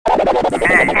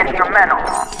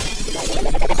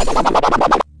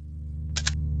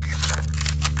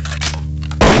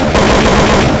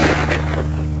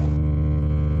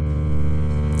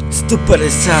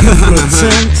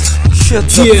Shut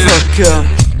the fuck up.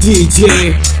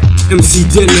 DJ, MC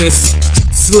Dennis,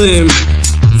 Slim,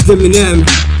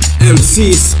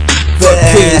 ZDEMINEMEMCS,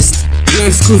 Best,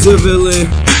 exclusively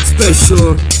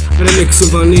special,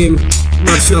 remixovaným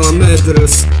Marshalla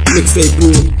Mathers,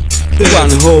 mixtapeu.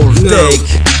 One whole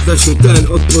take. Začnu ten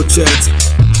odpočet.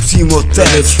 Přímo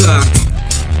teď. Start.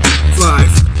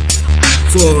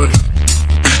 5,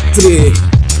 4,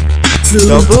 3,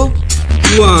 2,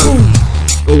 1.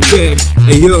 OK,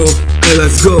 hey yo, hey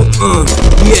let's go,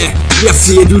 yeah. Já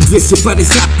si jedu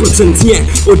 250%,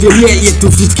 ode mě je tu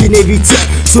vždycky nejvíce,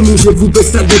 co může vůbec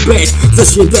tady být.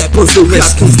 Začněte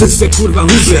poslouchat, držte kurva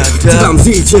huby. Chci vám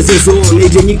říct, že ze zoo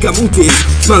nejde nikam utíct.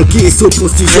 Manky jsou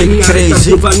postižený a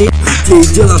retardovaný, chtějí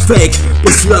dělat fake,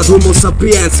 posílat homo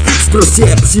sapiens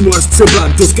prostě přímo až třeba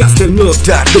do zkazného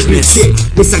do piči.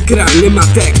 Vy sakra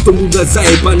nemáte k tomuhle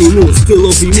zajebanýmu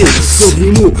stylovýmu,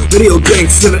 slovnímu real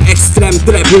gangster, extrém,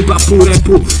 trap, hip-hopu,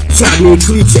 rapu. Žádný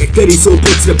klíče, který jsou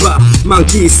potřeba.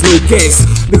 Monkeys, no case,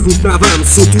 vychutnávám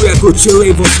sotu jako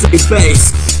chili, ostrý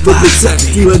bass. Dokud se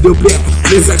v téhle době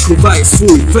nezachovaj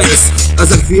svůj face. A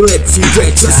za chvíli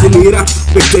přijde čas míra,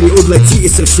 ve který odletí i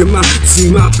se všema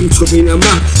svýma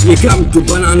píčovinama někam do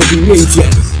banánový ninja.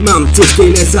 Mám těžký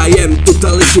nezájem,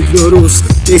 totality ignorus.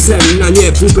 Nejsem na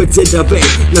ně vůbec zvědavej,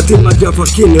 na ty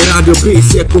motherfucking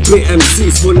rádobies, jako by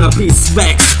MCs, wannabes,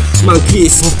 vex.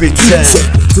 Monkeys, píče,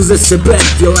 co ze sebe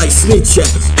dělaj sniče,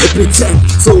 opice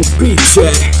jsou v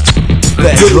píče.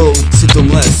 Bedrou při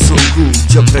tomhle songu,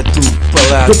 džabretu,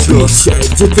 paláčos. Do píče,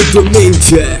 jděte do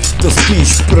ninja, to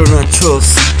spíš pro načos.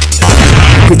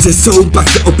 Opice jsou,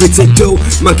 bacha, opice jdou,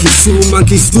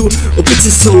 monkeys jdu,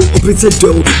 opice jsou, opice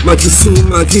jdou,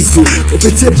 monkeys jdu,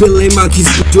 opice byly, monkeys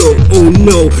budou, oh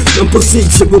no, mám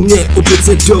pocit, že po mně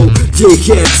opice jdou, těch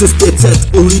je přes 500,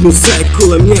 ohlídnu se,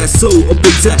 kolem mě jsou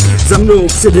opice, za mnou,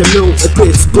 přede mnou,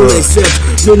 opic, plný svět,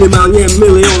 minimálně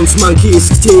milion z monkeys,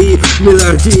 chtějí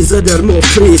miliardy zadarmo,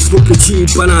 freeze, opičí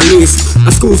bananis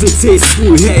a zkouřit si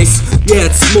svůj haze,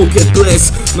 jet, smoke it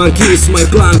bliss, monkeys, my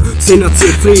plán, sejnat si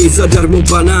freeze, zadarmo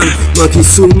banán,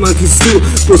 monkeys jdu,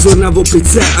 pozor na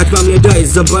opice, ať vám nedaj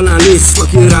za banány z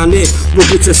fucking rány.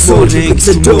 Opice jsou,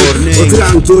 opice jdou, od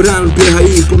rán do rán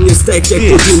běhají po městech jak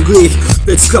po džunglích.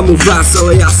 Teď zklamu vás,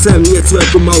 ale já jsem něco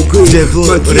jako Mowgli.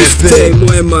 Monkeys chtěj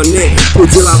moje many,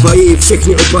 podělávají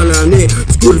všechny o banány.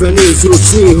 Skurvený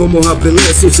zruční homo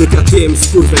habilis, říkat jim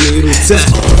skurvený ruce.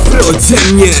 Proč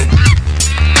země?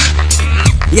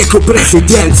 Jako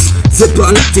prezident ze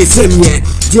planety Země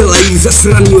dělají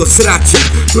zasranýho sráče.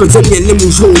 Proč země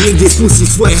nemůžou nikdy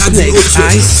spustit svoje hadí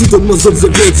oči? Si to moc dobře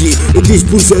vědí, když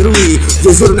buzerují,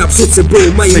 že zrovna před sebou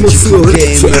mají mocnýho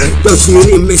hráče. Další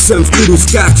rýmy jsem v klidu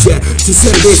skáče, si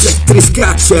servěřek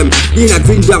tryskáčem, jinak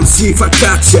vyndám svý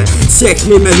fakáče. Z těch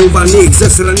nejmenovaných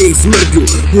zasraných smrdů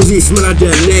huzí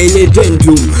smradem, nejden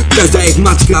dům. Každá jejich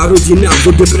matka, rodina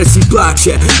od depresí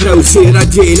pláče. Hrajou si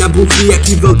raději na buchy,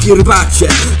 jaký velký rváče.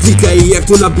 Říkají, jak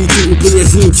to na beatu úplně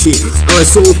zničí, ale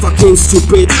jsou fucking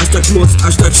stupid, až tak moc,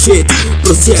 až tak shit.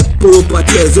 Prostě po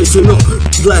lopatě řečeno,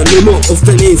 dle mimo of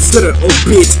ten instr of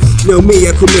beat. Neumí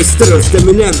jako mistr,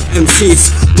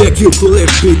 ZDEMINEMEMCS, jakýkoliv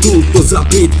beatu to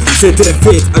zabít, se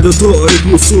trefit a do toho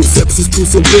rytmusu se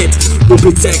přizpůsobit.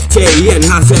 Opice chtějí jen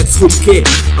házet schubky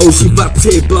a užívat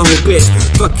si blahobyt.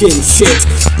 Fucking shit,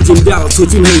 tím dál, co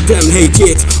tím hejtem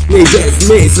hejtit, nejde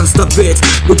mi zastavit,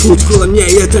 dokud kolem mě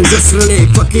je ten zasraný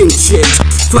fucking shit.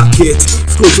 Fuck it,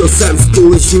 zkoušel jsem s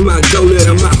pouličníma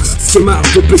gaunerama, s těma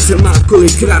opicema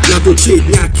kolikrát natočit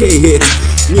nějaký hit.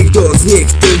 Nikdo z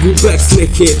nich to vůbec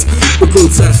nechyt,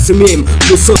 dokonce jsem jim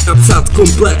musel napsat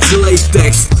komplet celý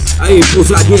text a jim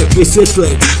pořádně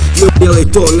vysvětlit. Měli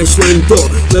to, nešlo jim to,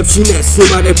 lepší než s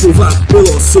nima repovat,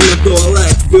 bylo si na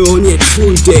toalet vyhonit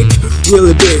svůj dick.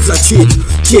 Měli by začít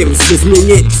tím si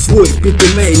změnit svůj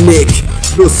pitomej nick.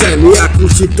 Byl jsem jak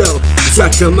učitel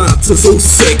žákama, co jsou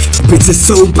sick. Opice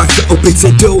jsou, bacha, opice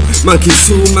jdou,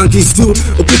 monkeys jdu,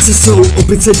 opice jsou,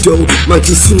 opice jdou,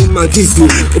 monkeys jdu,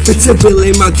 opice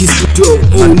byly, monkeys budou,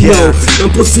 oh no. Mám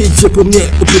pocit, že po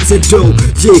mně opice jdou,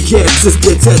 že jich je přes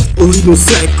 500, ohlídnu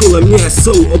se, kolem mě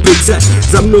jsou opice,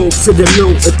 za mnou, přede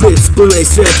mnou, opic, plnej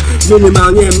svět,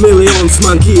 minimálně milion z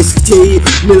monkeys, chtějí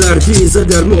miliardy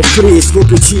zadarmo, freeze,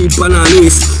 opičí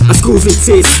bananis a zkouřit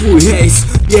si svůj haze,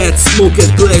 jet, smoke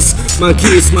it bliss,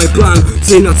 monkeys, my plán,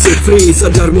 sehnat si free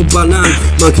zadarmo banán.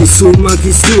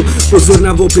 Monkeys jdu, pozor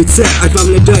na opice, ať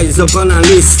vám nedaj za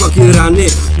banány z fucking rány.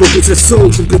 Opice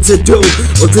jsou, opice jdou,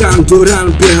 od rán do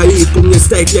ran běhají po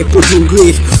městech jak po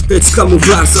džunglích. Teď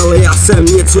kamufláž, ale já jsem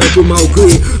něco jako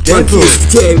Mowgli. Manky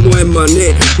chtěj moje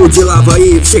many,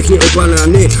 podělávají všechny o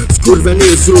banány. Skurvený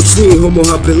zručný homo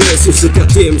habilis, si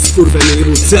katým skurvený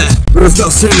ruce.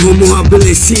 Rozdal jsem homo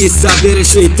habilis,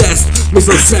 závěrečný test.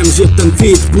 Myslel jsem, že ten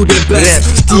feed bude best,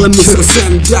 ale musel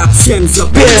jsem dát všem za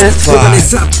best.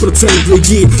 90%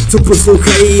 lidí, co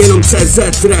poslouchají jenom CZ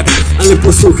rap a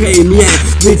neposlouchají mě,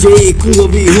 vidějí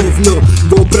kulový hovno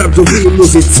v opravdový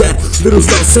muzice.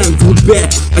 Vyrůstal jsem v hudbě,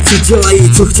 ať si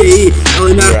dělají co chtějí,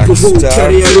 ale narkovou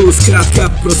kariéru zkrátka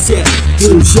prostě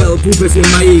bohužel vůbec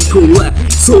nemají koule.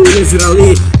 Jsou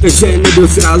nezralí, takže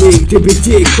nedozrali. Kdyby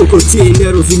ti kokoti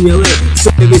nerozuměli, se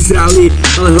nevyzrali,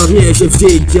 ale hlavně, že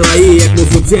vždy dělají jak moc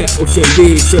dobře, ovšem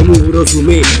ví, všemu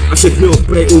rozumí a všechno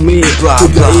prej umí. To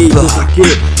dají to taky,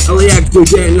 ale jak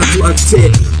dojde na tu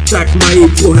akci, tak mají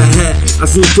pohehe a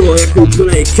zní to jako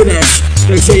úplnej crash.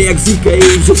 Takže jak říkají,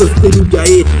 že to v klidu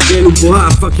dají, jen boha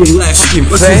fucking lež.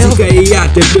 Pak si říkají, já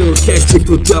debil, cash bych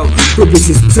to dal, to by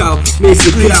si spřál,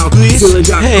 nejsi král, si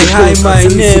ledák kokot a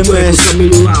celý si to jako ta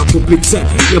minulá popice.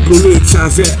 Neplný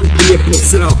čáře úplně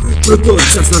posral, proto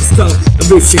čas nastal,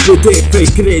 aby všechny ty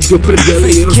fakery do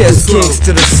prdeli rozposlal.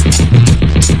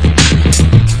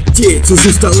 Ti, co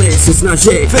zůstali, se snaží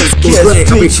podlej,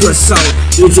 abych klesal,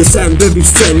 jenže jsem ve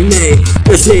výšce nej.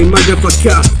 Každej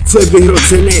motherfucker, co je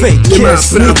vyhrocený, nemá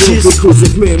právo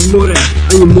vykouzit mi more,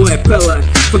 ani moje pele.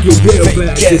 Fucking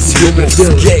B.O.B.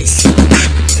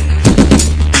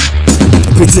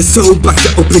 Opice jsou, bacha,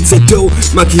 opice jdou,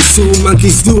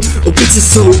 monkeys jdu, opice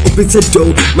jsou, opice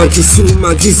jdou, monkeys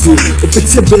jdu,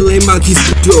 opice byly, monkeys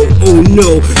budou, oh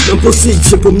no, mám pocit,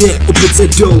 že po mně opice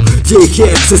jdou, že jich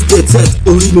je přes 500,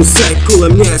 ohlídnu se,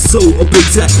 kolem mě jsou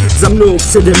opice, za mnou,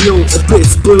 přede mnou opic,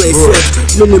 plnej svět,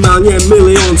 minimálně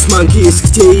milion z monkeys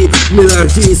chtějí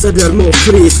miliardy zadarmo,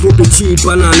 freeze, opičí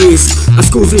bananis a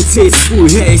zkouzit si svůj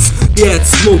haze, jet,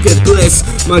 smoke at bliss,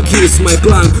 monkeys, my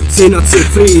plán, sehnat si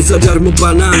free, zadarmo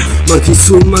banán,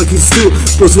 monkeys tu,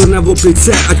 pozor na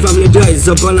opice, ať vám nedají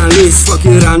za banány z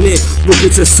fucking rány.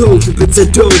 Opice jsou, opice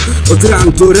jdou, od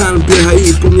rán do rán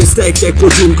běhají po městech jak po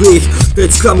džunglích.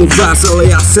 Teď zklamu vás, ale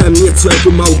já jsem něco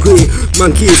jako Mowgli.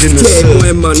 Monkeys chtějí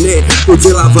moje many,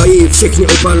 podělávají všechny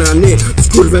o banány.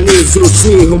 Skurvený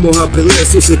zručný homo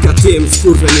habilis, si katým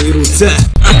skurvený ruce.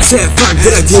 Ať se fakt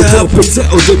radí, ty opice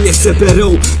ode mě se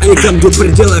berou a někam do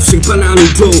prdele všech banánů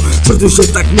jdou, protože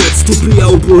tak moc tupí a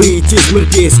ubohý ti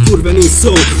zmrdí skurvený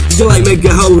jsou. Dělaj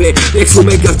mega haury, jak jsou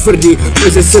mega tvrdý,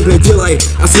 ze sebe dělaj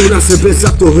a jsou na sebe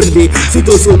za to hrdý. Si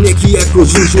to jsou měkký jako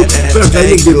žužu, pravda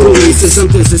někdy bolí,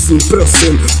 seznamte se s ním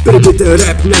prosím, kdyby ten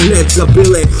rap nehned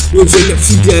zabili, jenže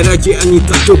nepřijde radě ani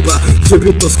ta doba, že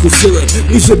by to zkusili,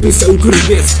 i že by se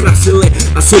ukrutně zprasili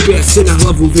a sobě si na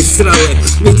hlavu vysrali.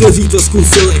 Někteří to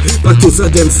zkusili, pak to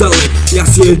zadem vzali, já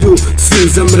si jedu svý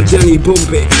zamrdaný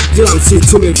bomby, dělám si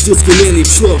co mi vždycky nejlíp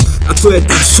šlo a to je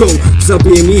ta show,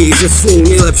 zabijem jí ze svou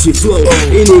nejlepší flow.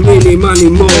 Mini money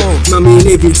more, mám jí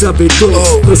nejvíc zabitou,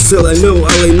 prostřelenou,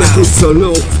 ale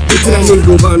nepustřelnou,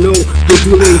 vytréninkovanou,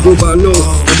 vytulingovanou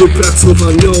a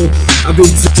vypracovanou a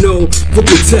vydřenou.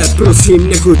 Opice, prosím,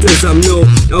 nechoďte za mnou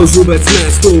a už vůbec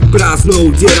ne s tou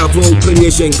prázdnou děravou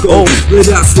peněženkou.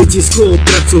 Hledá světiskou,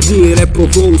 pracovní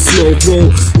repovou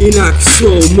smlouvou, jinak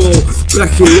SLOWMOW,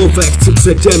 prachy love chci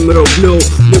předem rovnou,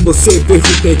 nebo si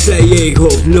vychutnejte jejich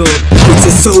hovno.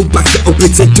 Opice jsou, bacha,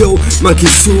 opice jdou,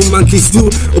 monkeys jdu,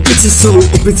 opice jsou,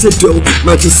 opice jdou,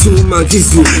 monkeys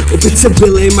jdu, opice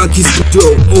byly, monkeys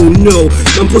budou, oh no,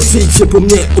 mám pocit, že po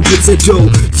mně opice jdou,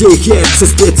 že jich je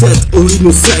přes 500,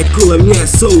 ohlídnu se, kolem mě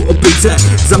jsou opice,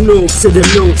 za mnou, přede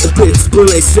mnou opic,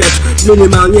 plnej svět,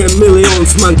 minimálně milion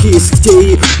z monkeys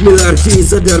chtějí miliardy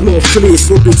zadarmo,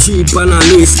 freeze, opičí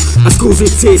bananis a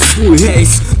zkouzit si svůj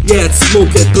haze, jet,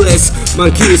 smoke at bliss,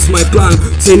 monkeys, my plán,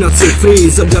 sehnat si free,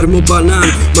 zadarmo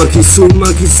banán,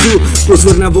 monkeys tu,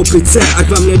 pozor na opice, ať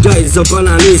vám nedají za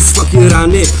banány z fucking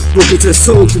rány. Opice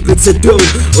jsou, opice jdou,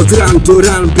 od rán do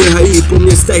rán běhají po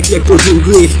městech jak po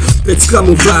džunglích. Teď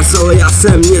zklamu vás, ale já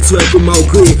jsem něco jako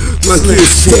Mowgli. Monkeys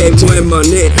chtějí moje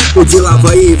many,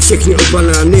 podělávají všechny o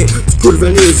banány.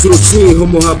 Skurvený zručný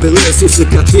homo habilis, si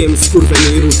katým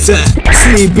skurvený ruce.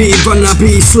 Slíbí,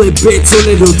 vanabí, sliby, co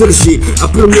nedodrží a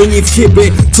promění v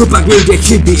chyby, co pak někde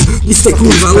chybí. Jste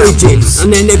kurva lidi a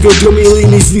ne nevědomí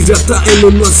líní zvířata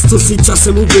animals, co si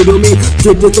časem uvědomí,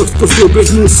 že detox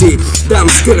posloubit musí. Dám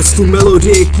skrz tu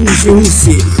melodii kůži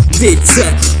husí, vždyť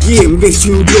se jim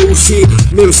vychčuju do uší,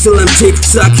 mým stylem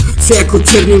tik-tak, Se jako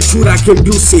černým čurákem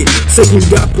dusy,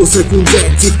 sekunda po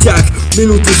sekundě, tik-tak,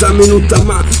 minuty za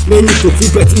minutama, není to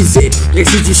vůbec easy, jak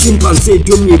si ti šimpanzi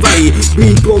domnívají,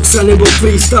 beatbox a nebo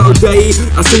freestyle dají,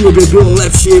 a stejně by bylo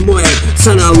lepší moje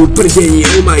sanálu prdění,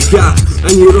 oh my god,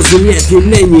 ani rozumět jim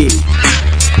není.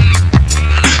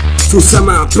 Tu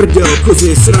samá prdel,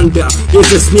 kozy, sranda, je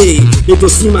se smějí, je to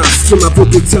s nima, s těma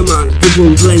poticama,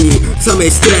 vybundlení,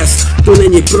 samej stres, to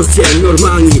není prostě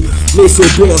normální, nejsou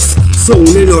boss,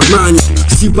 jsou nenormální,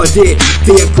 případy,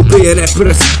 ty jakoby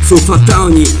rappers, jsou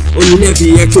fatální, oni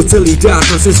neví, jak to celý dát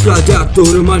a se skládat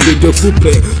dohromady do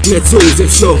kupy, hned jsou ze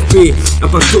šopy a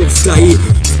pak to vstají,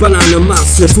 s banánama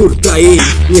se furt tají,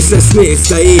 mně se sny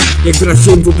zdají, jak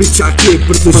vražím v obyčáky,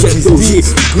 protože touží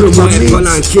pro moje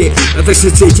banánky, a tak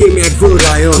se cítím jak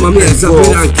voda, a mám jen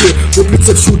zaberánky, v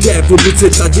oblice všude, v oblice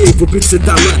tady, v oblice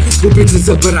tamhle, v oblice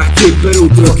za baráky, berou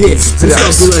drogy,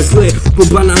 zestav vylezli po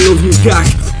banánovníkách,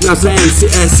 na si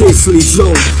esy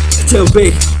slížou. Chtěl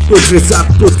bych podřezat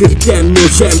pod krkem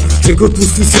nožem, jako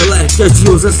tlustý sele,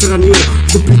 každýho zasranýho,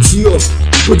 do pičího,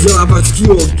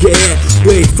 podělávačskýho geje,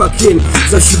 do jejich fucking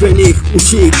zašivených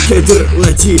uší, kedr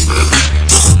letí.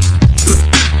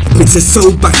 Opice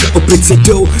jsou, bacha, opice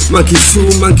jdou,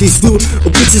 monkeys jdu,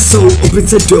 opice jsou,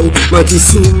 opice jdou,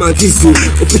 monkeys jdu,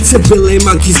 opice byly,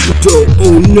 monkeys budou,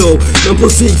 oh no, mám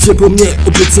pocit, že po mně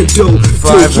opice jdou,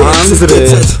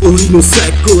 500, ohlídnu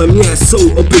se, kolem mě jsou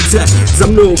opice, za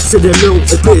mnou, přede mnou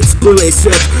opic, plný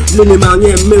svět,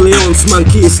 minimálně milion z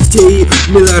monkeys chtějí,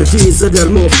 miliardy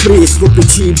zadarmo freeze,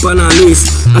 opičí bananis,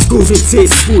 a zkouřit si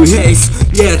svůj haze,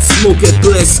 jet, smoke it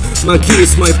bliss,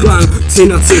 monkeys, my plán,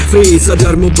 cena si free,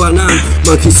 zadarmo banán,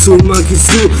 monkeys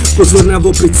jdu, pozor na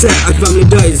opice, ať vám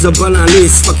nedají za banány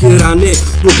z fucking rány,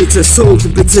 opice jsou,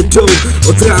 opice jdou,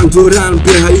 od rán do rán,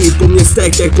 běhají po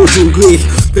městech jak po džunglích,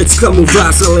 teď zklamu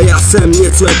vás, ale já jsem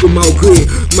něco jako Mowgli,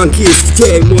 monkeys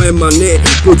chtějí moje many,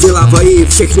 podělávají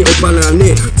všechny o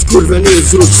banány, skurvený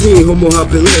zručný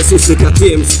homohabily, si sekat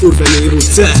jim skurvený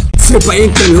ruce. Třeba jen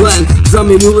tenhle, za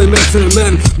minulým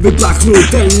refrémem vypláchnul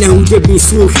ten nehudební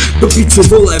sluch, do píče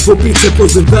vole, v opice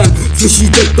pozvem,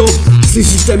 slyšíte to,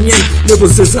 slyšíte mě, nebo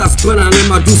se zás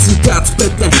banánema dusíkat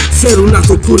zpětne, seru na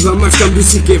to kurva, máš tam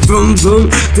dusíky, vum,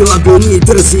 ty labilní,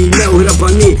 drzí,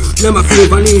 neohrabaný,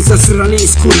 namachlovaný, zasraný,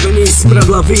 skurvený,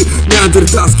 smradlavý,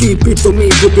 neandrtálský, pitomý,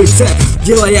 v opice,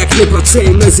 dělaj jak nepatří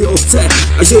mezi ovce,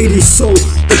 a že i když jsou,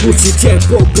 tak určitě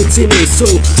po opici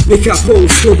nejsou, nechápou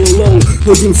slovo low,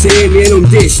 hodím si jim jenom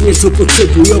když něco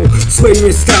potřebujou, svoje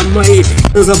města mají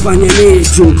na zabahněný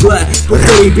džungle, po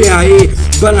který běhají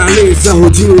banány za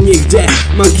hodinu nikde,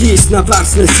 monkeys na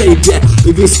vás nesejde,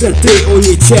 i vy jste ty o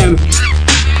ničem.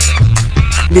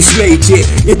 Když nejdi,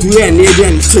 je tu jen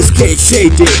jeden český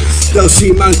shady,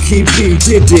 další monkey P.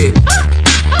 Diddy.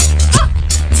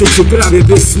 Se ti právě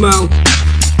vysmál,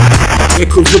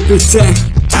 jako v opice,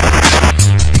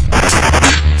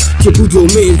 tě budou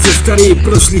mít ze starý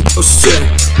prošlý koště,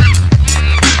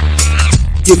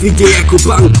 tě viděj jako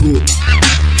banku,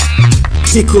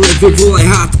 kdykoliv vyvolej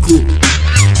hádku.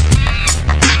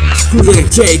 Kurve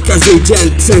chtěj každý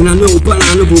den přehnanou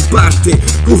banánovou party,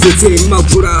 kuřici,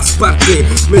 malbora, Sparty,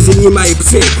 mezi nimi mají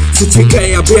psy, co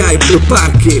čekají a běhají pro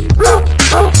parky.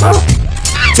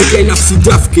 Čekej na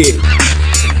přídavky,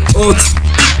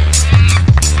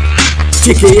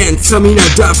 čekej jen samý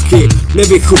nadávky,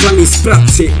 nevychovaný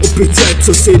zpracci, opice,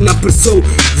 co si na prsou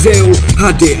hřejou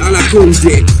hady,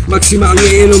 anakondy, maximálně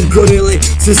jenom gorily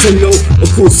se se mnou o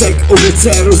kousek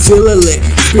ovoce rozdělili,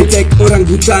 zbytek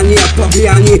orangutáni a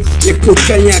paviáni, jak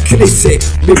potkaní a krysy,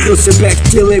 by pro sebe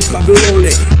chtěli pavilony,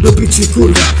 do piči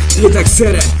kurva, mě tak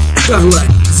sere, tahle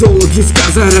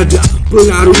zoologická zahrada,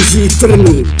 plná růží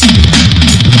trnů.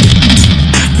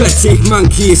 Klecích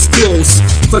monkeys close,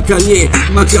 fakani,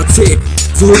 makaci,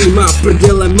 s holýma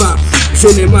prdelema, že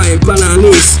nemají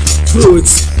bananis,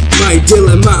 fruits, mají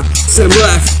dilema, jsem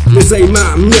lev,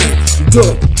 nezajímá mě,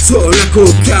 kdo, co na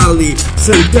koho kálí,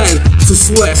 jsem ten, co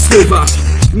svoje slova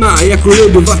má jako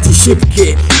lodovatý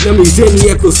šipky, namířený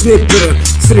jako sniper,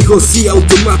 s rychlostí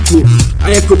automatu, a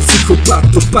jako psychopat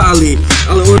to pálí,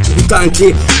 ale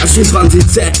orangutánky a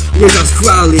šimpanzice mě zas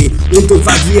chválí, jen to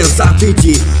vadí a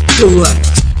závidí,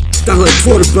 tahle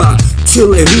tvorba,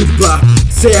 čili hudba,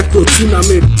 se jako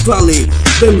tsunami valí,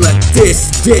 tenhle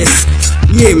dis,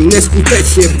 jim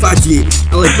neskutečně vadí,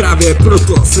 ale právě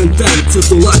proto jsem ten, co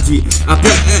to ladí. A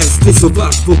PS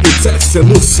disovat v opice se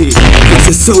musí.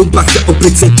 Opice jsou, bacha,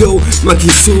 opice jdou,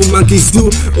 monkeys do,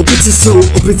 opice jsou,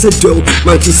 opice jdou,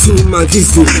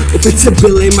 monkeys do, opice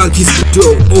byly, monkeys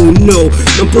budou, oh no.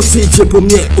 Mám pocit, že po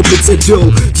mně opice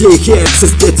jdou, že jich je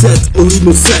přes 500,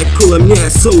 ohlídnu se, kolem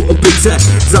mě jsou opice,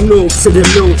 za mnou, přede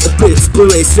mnou opic,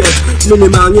 plnej svět,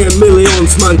 minimálně milion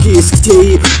z monkeys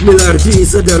chtějí miliardy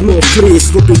zadarmo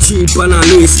freeze, opičí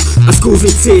bananis a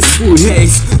zkouřit si svůj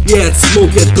haze, jet,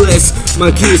 smoke, get bliss,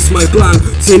 monkeys mají plán,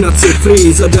 sehnat si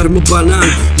free, zadarmo banán,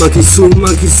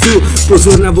 monkeys do,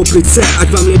 pozor na opice,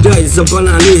 ať vám nedají za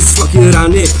banány z fucking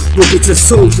rány, opice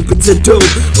jsou, opice jdou,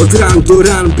 od rán do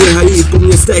rán běhají po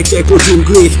městech jako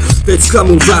džunglích, teď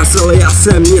zklamu vás, ale já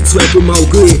jsem něco jako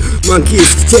Mowgli, monkeys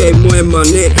chtějí moje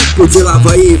many,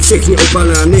 podělávají všechny o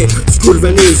banány,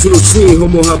 skurvený zručný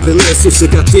homo habilis, si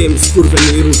sekat jim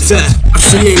skurvený ruce.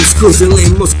 Asi jim skořily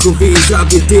mozkový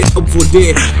závěty a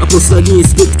obvody a poslední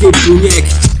zbytky buněk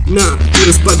na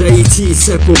rozpadající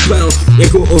se popel,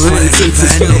 jako oheň jsem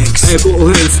přišel a jako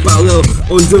oheň spálil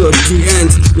on the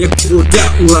end, jako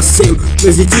voda uhasím,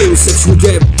 mezi tím se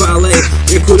všude válej,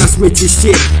 jako na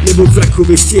smetišti nebo v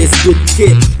rakovišti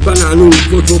zbytky banánů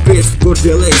od opic v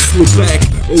bordeli slupek,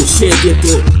 oh shit, je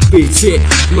to piči,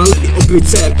 malý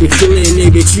opice by chtěli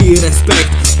největší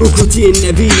respekt, pokud ti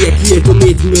neví, jaký je to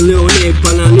mít miliony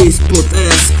banány spod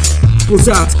S,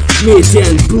 pořád mít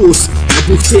jen plus a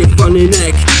buchty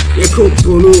paninek jako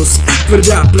bonus,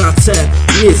 tvrdá práce,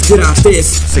 nic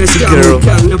gratis, hezká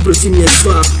holka naproti mě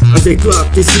šla a řekla,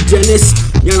 ty jsi Dennis,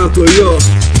 já na to jo,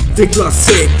 řekla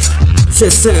si,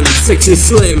 že jsem sexy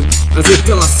slim a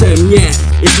zeptala se mě,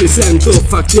 jestli jsem to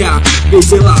fakt já,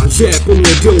 věděla, že po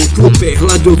mně jdou tlupy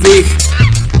hladových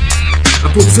a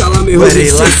popřála mi hodně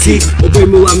štěstí,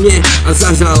 obejmula mě a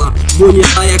zařála,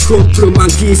 voněla jako pro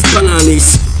monkeys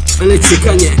bananis a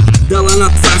nečekaně dala na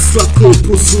tvář sladkou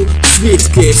pusu sweet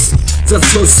kiss, za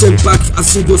co jsem pak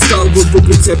asi dostal od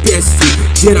opice pěstí,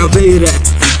 děravej red,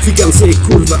 říkám si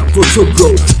kurva, po co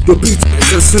go, do píče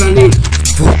zasraný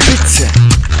v opice.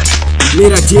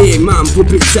 Nejraději mám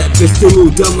opice ve stylu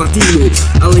dalmatínu,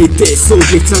 ale i ty jsou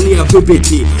vychcaný a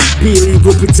vybitý. Bílý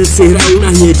opice si hrajou na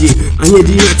hnědý a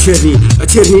hnědý na černý a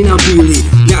černý na bílý.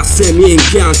 Já jsem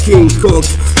Ying Yang King Kong,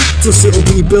 co si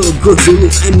oblíbil Godzilla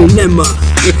Eminema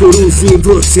jako různí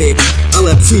vlci,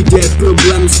 ale přijde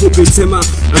problém s opicema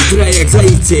a zdraje jak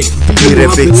zajíci.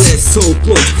 Homohabily jsou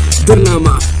pod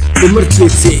drnama po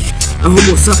mrtvicích a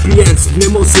homo sapiens v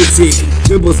nemocnicích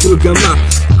nebo s drogama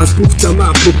a s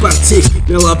buchtama po parcích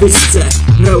na lavičce.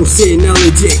 Hrajou si na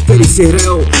lidi, kteří si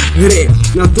hrajou hry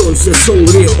na to, že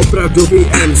jsou real opravdový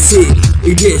MC,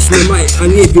 i když nemají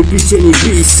ani vypíčený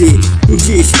PC,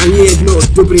 tudíž ani jedno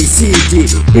dobrý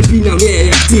CD, vypínám je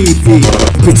jak TV.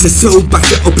 Opice jsou,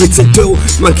 bacha, opice jdou,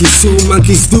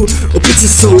 monkeys do, opice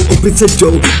jsou, opice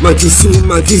jdou,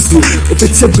 monkeys do,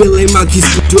 opice byly, monkeys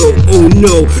budou, oh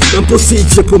no. Mám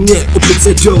pocit, že po mně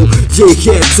opice jdou, že jich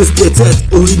je přes 500,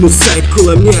 ohlídnu se,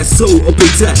 kolem mě jsou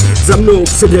opice, za mnou,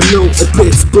 přede mnou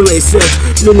opic, plnej svět,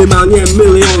 minimálně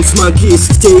milion z monkeys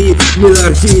chtějí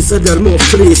miliardy zadarmo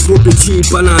freeze, opičí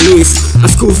bananis a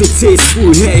zkouřit si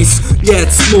svůj haze, jet,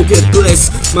 smoke, get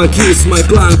bliss, monkeys mají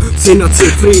plán, sehnat si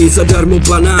free zadarmo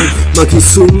banán,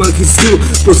 monkeys do,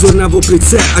 pozor na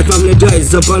opice, ať vám nedají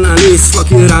za banány z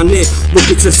fucking rány,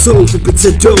 opice jsou,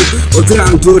 opice jdou, od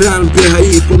rán do rán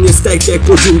běhají po městech jak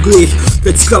po džunglích,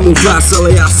 teď zklamu vás,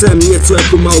 ale já jsem něco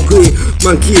jako Mowgli,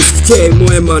 monkeys chtějí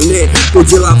moje many,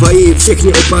 podělávají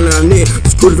všechny o banány,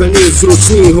 skurvený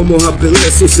zručný homo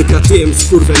habilis, si sekat jim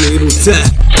skurvený ruce.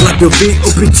 Hladový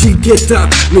opičí geta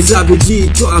mi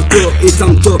závidí to a to i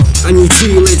tamto a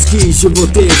ničí lidský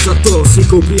životy, za to si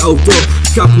koupí auto,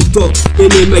 chápu to,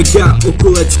 jen mega o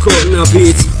kolečko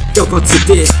navíc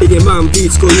kapacity, stejně mám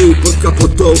víc koní pod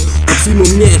kapotou a přímo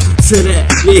mě sere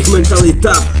jejich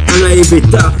mentalita a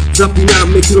naivita.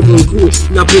 Zapínám mikrovlnku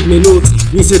na 5 minut,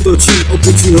 ní se točí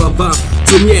opičí hlava,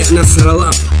 co mě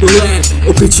nasrala, tohle je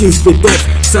opičí zbytek,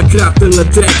 sakra tenhle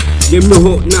track je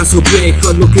mnohonásobnej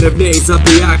chladnokrevnej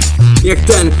zabiják, jak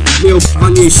ten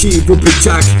nejobávanější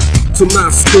opičák, co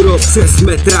má skoro přes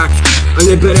metrák a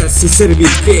nebere si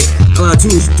servítky, ale ať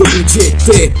už do píči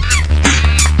ty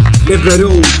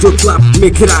neberou do tlap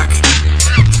mikrák.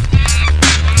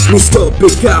 Místo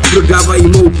pika prodávají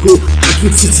mouku a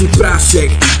kypřící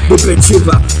prášek do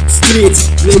pečiva.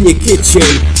 Street není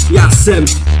kitchen, já jsem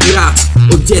rád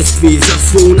od dětství za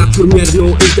svou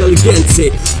nadprůměrnou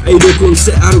inteligenci a i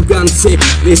dokonce aroganci.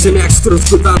 Nejsem jak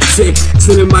ztroskotanci,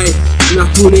 co nemají na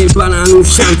tuny banánů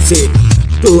šanci.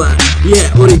 Tohle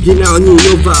je originální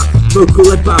nová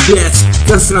velkolepá věc,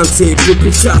 Zasranci,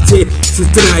 popičáci, si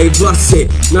trhají vlasy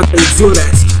na ten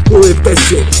vzorec. Polipte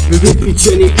si, vy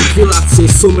vypíčený uchyláci,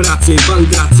 somráci,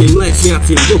 vandráci,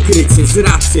 mléčňáci, pokryci,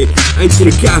 zráci,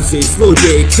 intrikáři,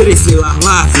 zloději, krysy,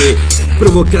 lahláři,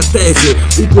 provokatéři,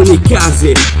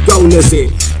 úplníkáři, gauneři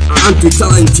a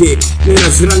antitalenti,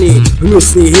 nenažraný,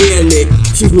 hnusný hyeny,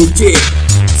 všichni ti,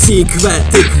 cíkve,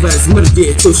 tykve,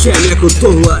 zmrdi, co všem jako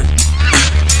tohle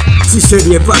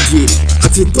příšerně vadí,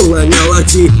 ať si tohle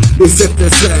naladí, vysepte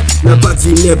se, na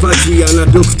badí nevadí a na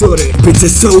doktory. Opice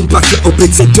jsou, bacha,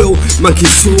 opice jdou, manky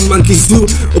jsou, manky zdu,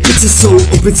 opice jsou,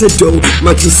 opice jdou,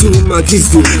 manky jsou, manky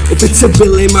zdu, opice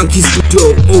byly, manky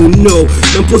budou, oh no,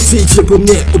 mám pocit, že po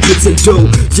mně opice jdou,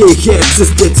 že jich je přes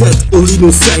 500,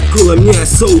 ohlídnu se, kolem mě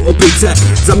jsou opice,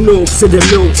 za mnou, přede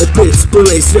mnou opic,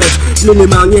 plný svět,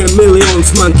 minimálně milion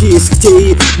z monkeys,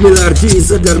 chtějí miliardy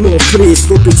zadarmo,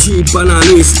 freeze, opičí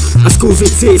banánis, a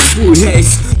zkouřit si svůj hejs,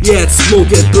 jet,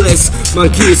 smoke it bliss.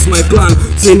 Monkeys, my plán,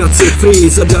 zejnat si free,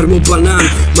 zadarmo banán.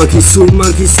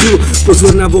 Monkeysů,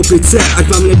 pozor na opice, ať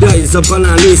vám nedají za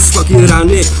banány z fucking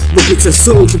rány. Opice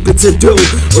jsou, opice jdou,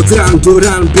 od rán do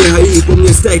rán běhají po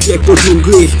městech jak po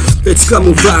džunglích. Teď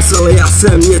zklamu vás, ale já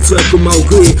jsem něco jako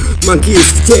Mowgli. Monkeys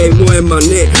chtějí moje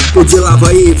many,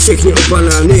 podělávají všechny o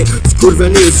banány.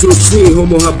 Skurvený, zručný,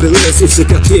 homohabily, si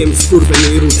sekat jim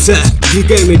skurvený ruce.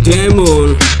 Říkej mi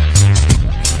démon,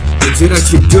 takže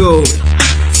radši jdou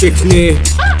všechny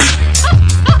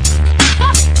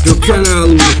do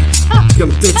kanálu,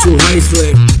 kam tečou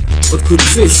hajzly, odkud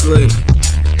přišli.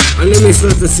 A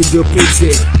nemyslete si do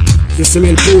piči, že jsem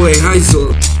jen pouhej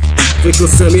hajzl. Řekl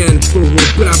jsem jen pouhou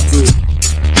pravdu,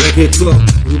 jak je to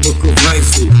hluboko v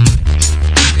hajzlu.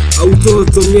 A u toho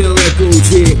to měl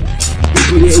jakouži,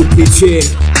 úplně u piči.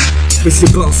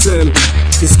 Vysypal jsem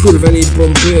ty skurvený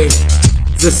bomby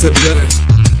ze sebe.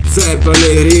 Zajebaný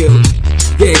real,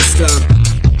 gangsta,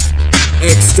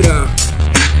 extra,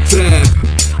 trap,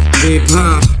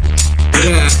 hip-hop,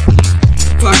 rap,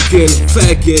 fucking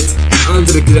faggot,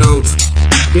 underground,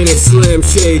 Benny Slim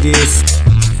Shadys,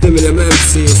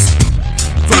 SDEMINEMEMCS,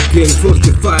 fucking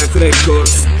 45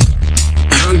 records,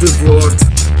 underworld,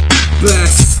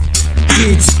 best,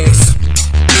 DJs,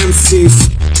 MCs,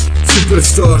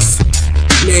 superstars,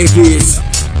 navies,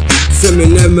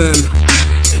 SDEMINEMEM,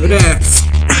 raps,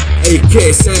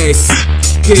 AKs,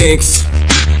 kings,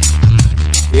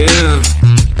 yeah,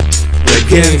 the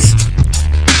gangs.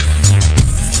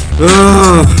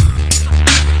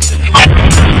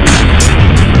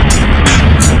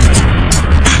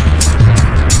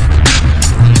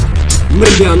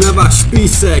 Mrdám na váš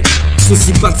písek v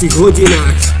 6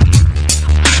 hodinách.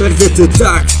 Berte to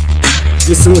tak,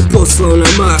 že jsem ho poslal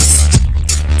na Mars.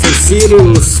 Jsem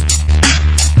Sirius,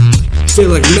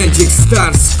 feel like Magic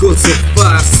Stars, koce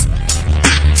pás.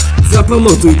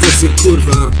 Zapamatujte si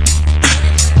kurva,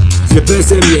 že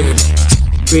beze mě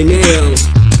by nejel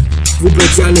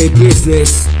vůbec žádnej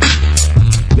business.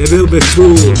 Nebyl by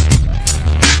fool,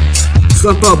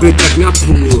 šlapal by tak na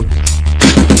půl.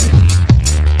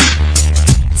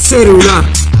 Seru na